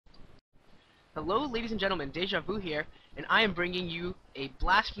Hello, ladies and gentlemen, Deja Vu here, and I am bringing you a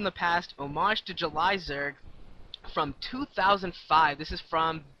blast from the past homage to JulyZerg from 2005. This is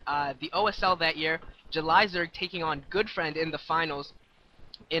from the OSL that year. JulyZerg taking on Goodfriend in the finals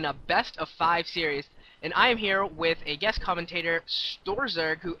in a best-of-5 series. And I am here with a guest commentator,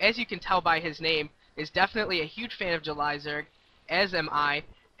 Storrzerg, who, as you can tell by his name, is definitely a huge fan of JulyZerg, as am I.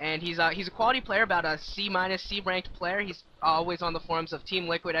 And he's a quality player, about a C-, C-ranked player. He's always on the forums of Team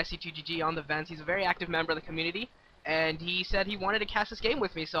Liquid, SC2GG, on the vents. He's a very active member of the community, and he said he wanted to cast this game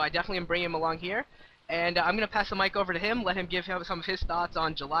with me, so I definitely am bringing him along here. And I'm going to pass the mic over to him, let him give him some of his thoughts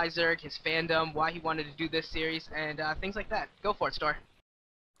on JulyZerg, his fandom, why he wanted to do this series, and things like that. Go for it, Stor.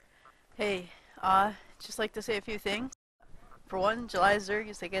 Hey, just like to say a few things. For one, JulyZerg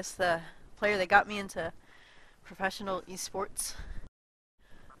is, I guess, the player that got me into professional esports,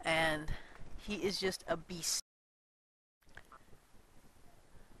 and he is just a beast.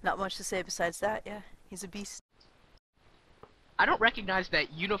 Not much to say besides that. Yeah, he's a beast. I don't recognize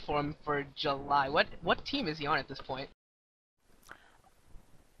that uniform for July. What team is he on at this point?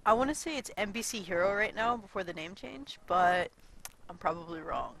 I want to say it's NBC Hero right now before the name change, but I'm probably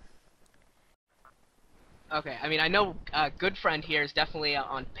wrong. Okay, I mean, I know Goodfriend here is definitely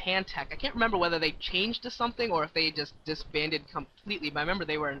on Pantech. I can't remember whether they changed to something or if they just disbanded completely, but I remember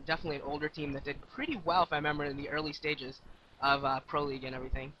they were definitely an older team that did pretty well, if I remember, in the early stages of Pro League and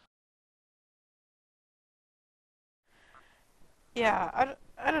everything. Yeah,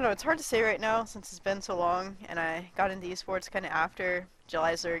 I don't know. It's hard to say right now since it's been so long, and I got into esports kind of after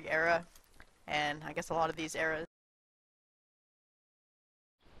JulyZerg era, and I guess a lot of these eras.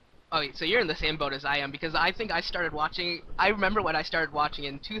 Oh, so you're in the same boat as I am, because I think I started watching, I remember when I started watching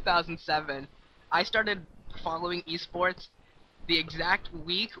in 2007. I started following esports the exact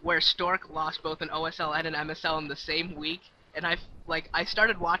week where Stork lost both an OSL and an MSL in the same week, and I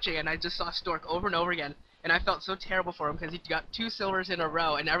started watching and I just saw Stork over and over again, and I felt so terrible for him because he got 2 silvers in a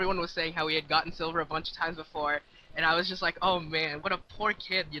row, and everyone was saying how he had gotten silver a bunch of times before, and I was just like, oh man, what a poor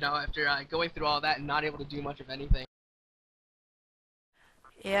kid, you know, after going through all that and not able to do much of anything.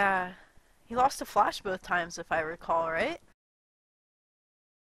 Yeah, he lost to Flash both times if I recall, right?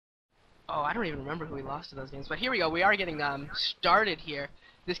 Oh, I don't even remember who we lost to those games. But here we go. We are getting started here.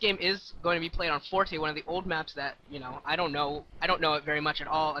 This game is going to be played on Forte, one of the old maps that, you know, I don't know it very much at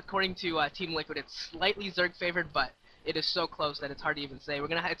all. According to Team Liquid, it's slightly Zerg favored, but it is so close that it's hard to even say.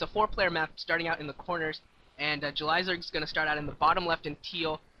 It's a 4-player map starting out in the corners, and JulyZerg is going to start out in the bottom left in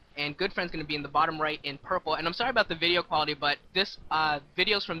teal, and Goodfriend's going to be in the bottom right in purple. And I'm sorry about the video quality, but this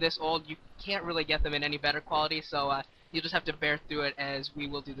videos from this old, you can't really get them in any better quality, so you'll just have to bear through it, as we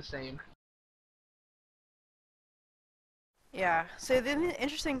will do the same. Yeah, so the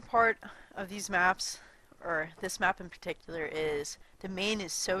interesting part of these maps, or this map in particular, is the main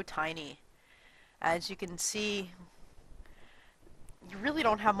is so tiny. As you can see, you really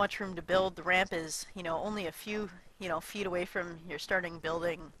don't have much room to build. The ramp is, you know, only a few, feet away from your starting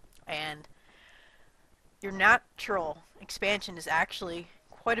building, and your natural expansion is actually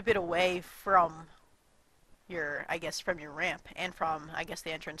quite a bit away from your, from your ramp, and from,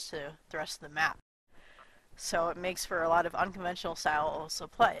 the entrance to the rest of the map. So it makes for a lot of unconventional style also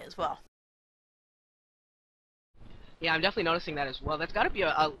play as well. Yeah, I'm definitely noticing that as well. That's got to be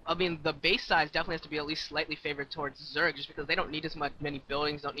I mean, the base size definitely has to be at least slightly favored towards Zerg, just because they don't need as many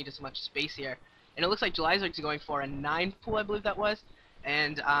buildings, don't need as much space here. And it looks like JulyZerg is going for a 9 pool, I believe that was.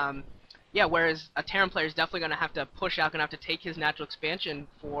 And yeah, whereas a Terran player is definitely going to have to push out, going to have to take his natural expansion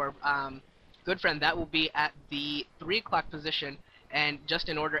for Goodfriend. That will be at the 3 o'clock position. And just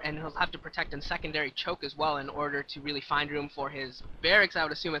in order, and he'll have to protect in secondary choke as well in order to really find room for his barracks, I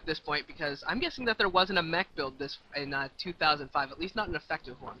would assume, at this point, because I'm guessing that there wasn't a mech build this in 2005, at least not an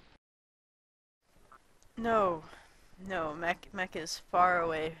effective one. No, mech is far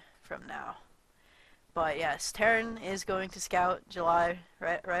away from now. But yes, Terran is going to scout July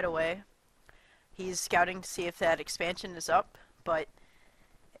right away. He's scouting to see if that expansion is up, but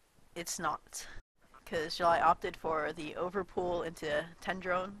it's not, because July opted for the overpool into 10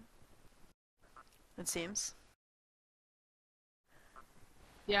 drone, it seems.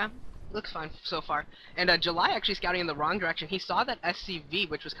 Yeah, looks fine so far. And July actually scouting in the wrong direction. He saw that SCV,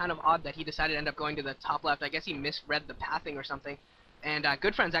 which was kind of odd that he decided to end up going to the top left. I guess he misread the pathing or something. And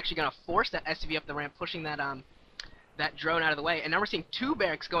Goodfriend's actually going to force that SCV up the ramp, pushing that that drone out of the way. And now we're seeing 2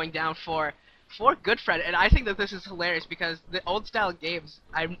 barracks going down for Goodfriend, and I think that this is hilarious because the old style games,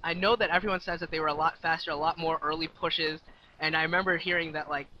 I know that everyone says that they were a lot faster, a lot more early pushes, and I remember hearing that,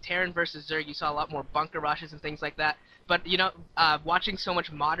 like, Terran versus Zerg, you saw a lot more bunker rushes and things like that. But, you know, watching so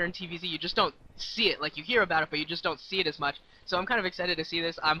much modern TVZ, you just don't see it. Like, you hear about it, but you just don't see it as much. So I'm kind of excited to see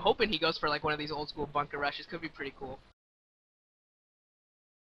this. I'm hoping he goes for like one of these old school bunker rushes. Could be pretty cool.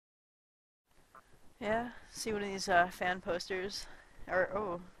 Yeah, see one of these fan posters, or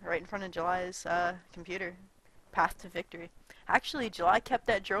oh, right in front of July's computer. Path to victory. Actually, July kept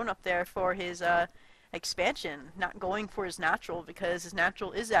that drone up there for his expansion, not going for his natural, because his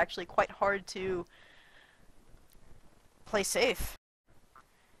natural is actually quite hard to play safe.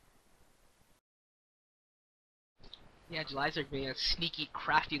 Yeah, JulyZerg being a sneaky,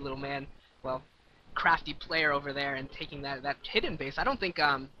 crafty little man. Well, crafty player over there and taking that hidden base. I don't think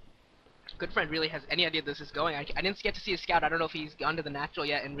Goodfriend really has any idea this is going. I didn't get to see his scout. I don't know if he's gone to the natural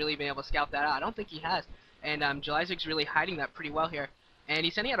yet and really been able to scout that out. I don't think he has. And JulyZerg's really hiding that pretty well here. And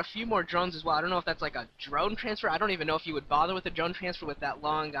he's sending out a few more drones as well. I don't know if that's like a drone transfer. I don't even know if you would bother with a drone transfer with that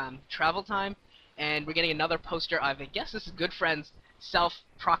long travel time. And we're getting another poster of, I guess this is Goodfriend's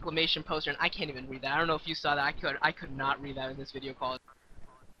self-proclamation poster, and I can't even read that. I don't know if you saw that. I could not read that in this video call.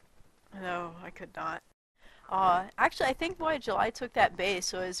 No, I could not. Actually, I think why July took that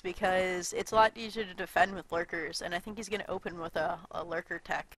base was because it's a lot easier to defend with lurkers, and I think he's going to open with a lurker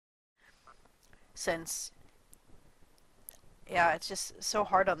tech. Since, yeah, it's just so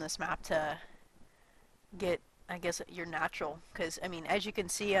hard on this map to get, I guess, your natural. Because, I mean, as you can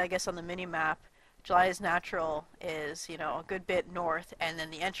see, I guess, on the mini-map, July's natural is, you know, a good bit north, and then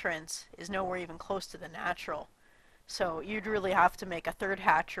the entrance is nowhere even close to the natural. So you'd really have to make a third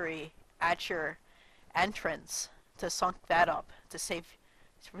hatchery at your entrance to sunk that up to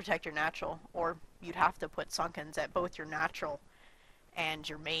protect your natural, or you'd have to put sunkens at both your natural and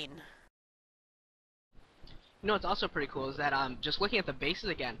your main. You know what's also pretty cool is that just looking at the bases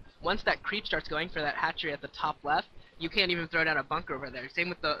again, once that creep starts going for that hatchery at the top left, you can't even throw down a bunker over there. Same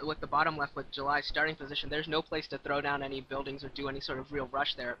with the bottom left with July's starting position. There's no place to throw down any buildings or do any sort of real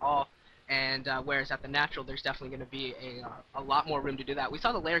rush there at all. And whereas at the natural, there's definitely going to be a lot more room to do that. We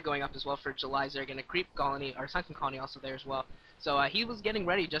saw the layer going up as well for JulyZerg and a creep colony, or sunken colony also there as well. So he was getting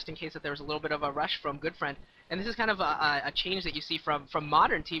ready just in case that there was a little bit of a rush from Goodfriend. And this is kind of a change that you see from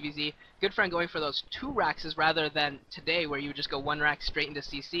modern TVZ. Goodfriend going for those 2 racks rather than today where you would just go 1 rack straight into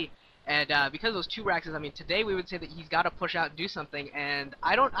CC. And because of those 2 racks, I mean, today we would say that he's got to push out and do something. And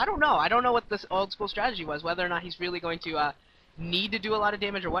I don't know. I don't know what this old school strategy was, whether or not he's really going to need to do a lot of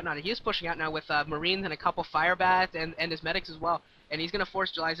damage or whatnot. He is pushing out now with Marines and a couple Fire Bats and his medics as well. And he's going to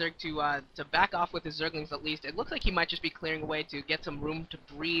force JulyZerg to back off with his Zerglings at least. It looks like he might just be clearing away to get some room to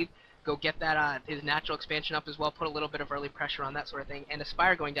breathe, go get that his natural expansion up as well, put a little bit of early pressure on that sort of thing. And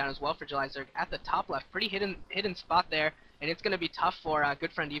Aspire going down as well for JulyZerg at the top left. Pretty hidden spot there. And it's going to be tough for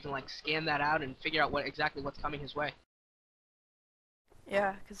Goodfriend to even like scan that out and figure out exactly what's coming his way.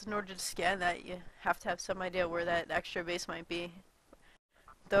 Yeah, because in order to scan that, you have to have some idea where that extra base might be.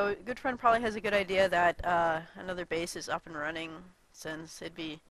 Though Goodfriend probably has a good idea that another base is up and running, since it'd be